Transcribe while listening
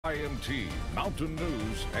WINT Mountain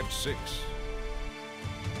News at 6.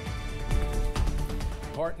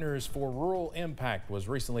 Partners for Rural Impact was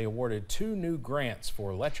recently awarded 2 new grants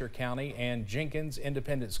for Letcher County and Jenkins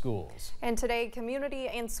Independent Schools. And today, community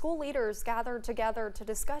and school leaders gathered together to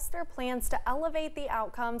discuss their plans to elevate the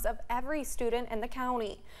outcomes of every student in the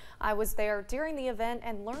county. I was there during the event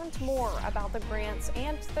and learned more about the grants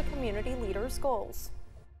and the community leaders' goals.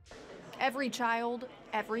 Every child,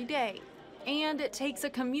 every day. And it takes a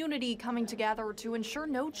community coming together to ensure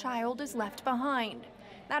no child is left behind.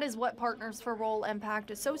 That is what Partners for Rural Impact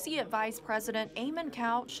Associate Vice President Eamon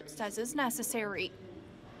Couch says is necessary.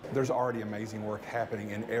 There's already amazing work happening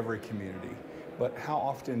in every community, but how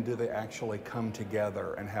often do they actually come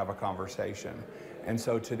together and have a conversation? And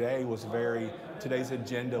so today's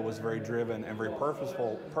agenda was very driven and very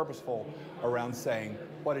purposeful around saying,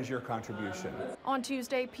 what is your contribution? On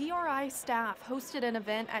Tuesday, PRI staff hosted an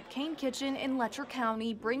event at Kane Kitchen in Letcher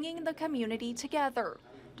County, bringing the community together,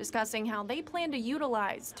 discussing how they plan to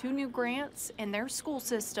utilize 2 new grants in their school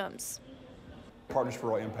systems. Partners for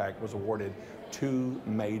Rural Impact was awarded 2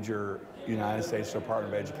 major United States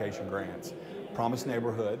Department of Education grants, Promise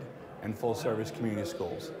Neighborhood and Full Service Community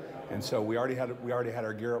Schools. And so we already had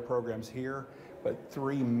our Gear Up programs here, but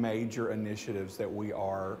 3 major initiatives that we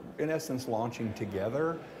are, in essence, launching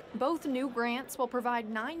together. Both new grants will provide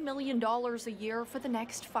 $9 million a year for the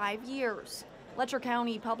next 5 years. Letcher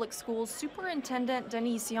County Public Schools Superintendent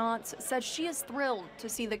Denise Yance says she is thrilled to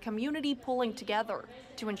see the community pulling together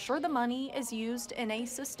to ensure the money is used in a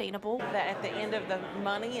sustainable way. That at the end of the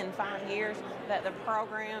money in 5 years, that the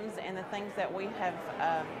programs and the things that we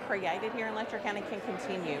have created here in Letcher County can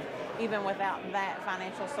continue, even without that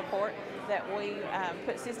financial support, that we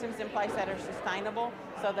put systems in place that are sustainable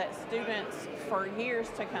so that students for years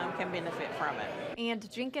to come can benefit from it. And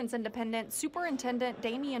Jenkins Independent Superintendent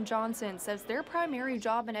Damian Johnson says their primary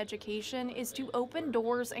job in education is to open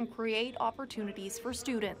doors and create opportunities for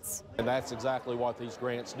students. And that's exactly what these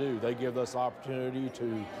grants do. They give us the opportunity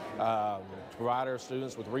to provide our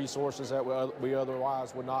students with resources that we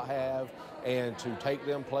otherwise would not have, and to take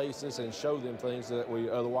them places and show them things that we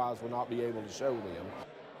otherwise would not be able to show them.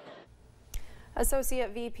 Associate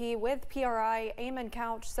VP with PRI, Eamon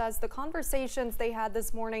Couch, says the conversations they had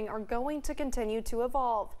this morning are going to continue to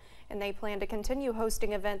evolve, and they plan to continue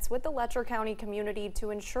hosting events with the Letcher County community to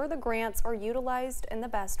ensure the grants are utilized in the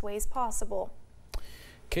best ways possible.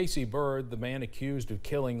 Casey Bird, the man accused of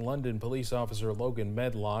killing London police officer Logan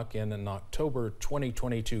Medlock in an October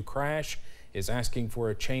 2022 crash, is asking for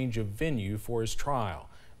a change of venue for his trial.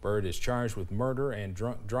 Bird is charged with murder and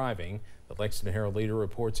drunk driving. The Lexington Herald Leader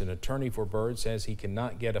reports an attorney for Bird says he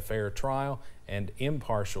cannot get a fair trial and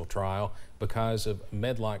impartial trial because of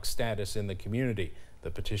Medlock's status in the community. The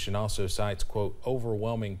petition also cites, quote,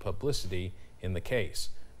 overwhelming publicity in the case.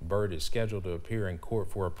 Bird is scheduled to appear in court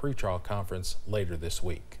for a pretrial conference later this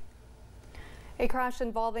week. A crash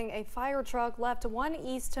involving a fire truck left 1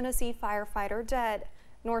 East Tennessee firefighter dead.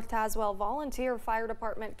 North Tazewell Volunteer Fire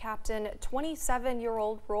Department Captain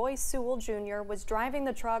 27-year-old Roy Sewell Jr. was driving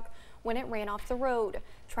the truck when it ran off the road,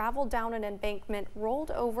 traveled down an embankment,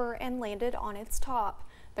 rolled over, and landed on its top.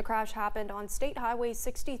 The crash happened on State Highway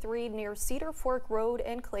 63 near Cedar Fork Road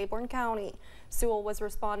in Claiborne County. Sewell was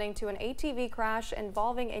responding to an ATV crash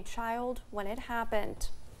involving a child when it happened.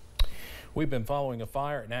 We've been following a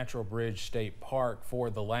fire at Natural Bridge State Park for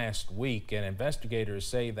the last week, and investigators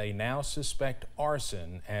say they now suspect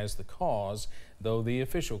arson as the cause, though the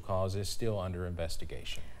official cause is still under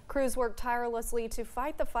investigation. Crews worked tirelessly to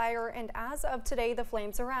fight the fire, and as of today, the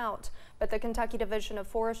flames are out. But the Kentucky Division of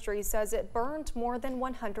Forestry says it burned more than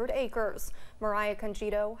 100 acres. Mariah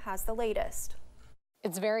Congito has the latest.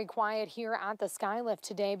 It's very quiet here at the Skylift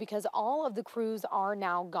today because all of the crews are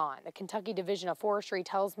now gone. The Kentucky Division of Forestry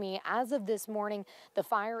tells me as of this morning, the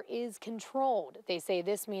fire is controlled. They say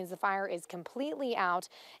this means the fire is completely out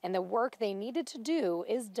and the work they needed to do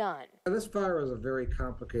is done. This fire is a very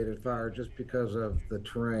complicated fire just because of the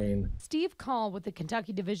terrain. Steve Call with the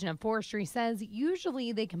Kentucky Division of Forestry says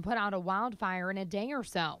usually they can put out a wildfire in a day or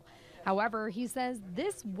so. However, he says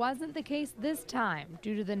this wasn't the case this time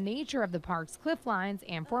due to the nature of the park's cliff lines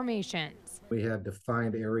and formations. We had to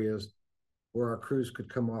find areas where our crews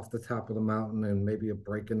could come off the top of the mountain and maybe a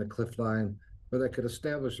break in the cliff line where they could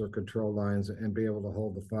establish their control lines and be able to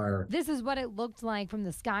hold the fire. This is what it looked like from the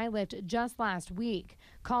Skylift just last week.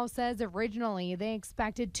 Call says originally they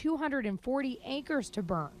expected 240 acres to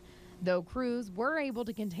burn, though crews were able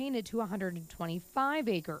to contain it to 125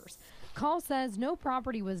 acres. Call says no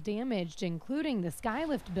property was damaged, including the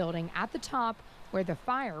Skylift building at the top where the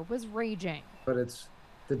fire was raging. But it's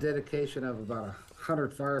the dedication of about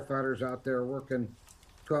 100 firefighters out there working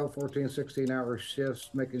 12, 14, 16-hour shifts,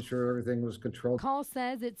 making sure everything was controlled. Call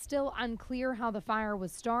says it's still unclear how the fire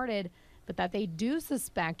was started, but that they do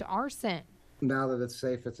suspect arson. Now that it's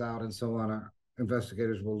safe, it's out and so on, our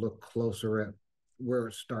investigators will look closer at where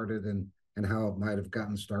it started and how it might have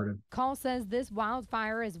gotten started. Call says this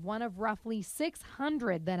wildfire is one of roughly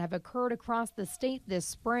 600 that have occurred across the state this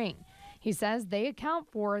spring. He says they account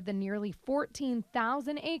for the nearly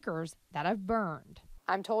 14,000 acres that have burned.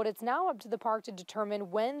 I'm told it's now up to the park to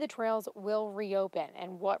determine when the trails will reopen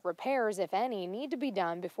and what repairs, if any, need to be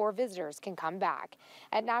done before visitors can come back.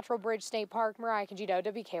 At Natural Bridge State Park, Mariah Congito,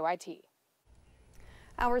 WKYT.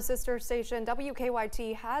 Our sister station,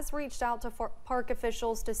 WKYT, has reached out to park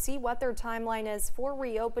officials to see what their timeline is for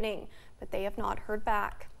reopening, but they have not heard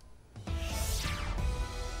back.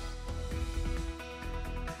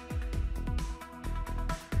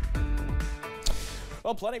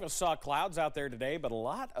 Well, plenty of us saw clouds out there today, but a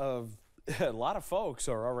lot of folks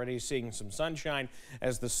are already seeing some sunshine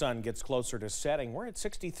as the sun gets closer to setting. We're at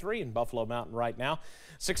 63 in Buffalo Mountain right now,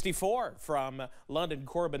 64 from London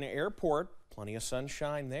Corbin Airport. Plenty of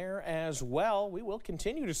sunshine there as well. We will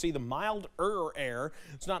continue to see the milder air.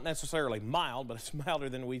 It's not necessarily mild, but it's milder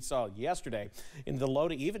than we saw yesterday. In the low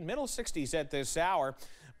to even middle 60s at this hour.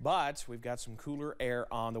 But we've got some cooler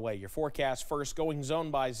air on the way. Your forecast first, going zone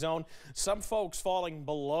by zone. Some folks falling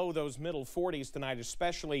below those middle 40s tonight,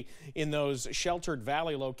 especially in those sheltered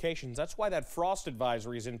valley locations. That's why that frost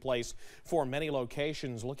advisory is in place for many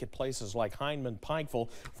locations. Look at places like Hindman, Pikeville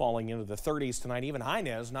falling into the 30s tonight. Even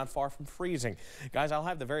Inez not far from freezing. Guys, I'll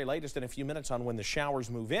have the very latest in a few minutes on when the showers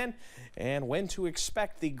move in and when to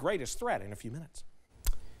expect the greatest threat in a few minutes.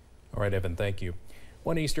 All right, Evan, thank you.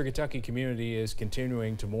 One Eastern Kentucky community is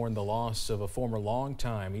continuing to mourn the loss of a former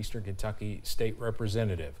longtime Eastern Kentucky state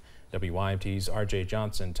representative. WYMT's R.J.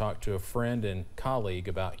 Johnson talked to a friend and colleague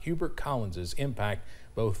about Hubert Collins' impact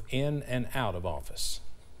both in and out of office.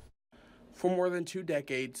 For more than 2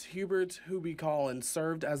 decades, Hubert "Hubie" Collins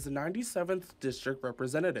served as the 97th District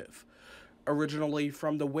Representative. Originally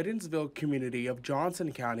from the Whittinsville community of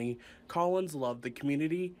Johnson County, Collins loved the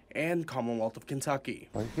community and Commonwealth of Kentucky.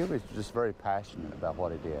 Well, he was just very passionate about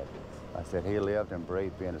what he did. I said he lived and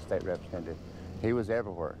breathed being a state representative. He was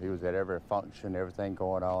everywhere. He was at every function, everything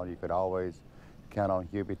going on. You could always count on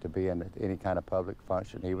Hubie to be in any kind of public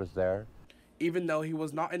function. He was there. Even though he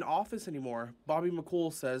was not in office anymore, Bobby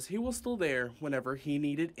McCool says he was still there whenever he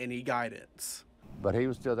needed any guidance. But he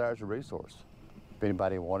was still there as a resource. If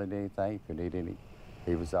anybody wanted anything, if you need any,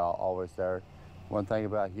 he was always there. One thing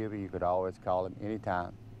about Hubie, you could always call him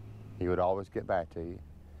anytime. He would always get back to you.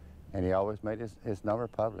 And he always made his number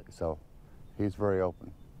public, so he's very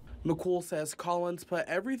open. McCool says Collins put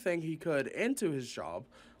everything he could into his job,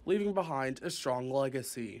 leaving behind a strong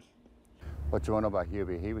legacy. What you want to know about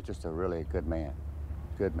Hubie, he was just a really good man,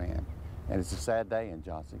 good man. And it's a sad day in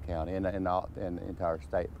Johnson County and in the entire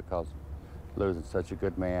state because losing such a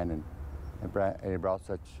good man and he brought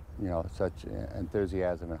such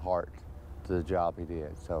enthusiasm and heart to the job he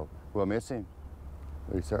did. So we'll miss him.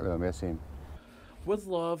 We certainly will miss him. With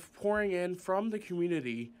love pouring in from the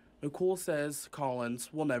community, McCool says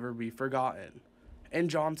Collins will never be forgotten. In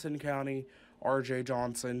Johnson County, R.J.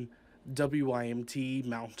 Johnson, WYMT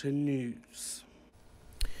Mountain News.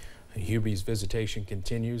 Hubie's visitation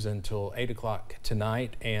continues until 8 o'clock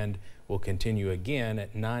tonight and will continue again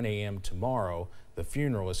at 9 a.m. tomorrow. The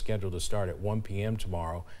funeral is scheduled to start at 1 p.m.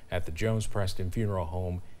 tomorrow at the Jones Preston Funeral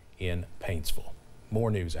Home in Paintsville.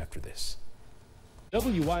 More news after this.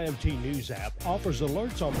 WYMT News app offers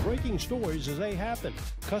alerts on breaking stories as they happen,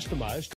 customized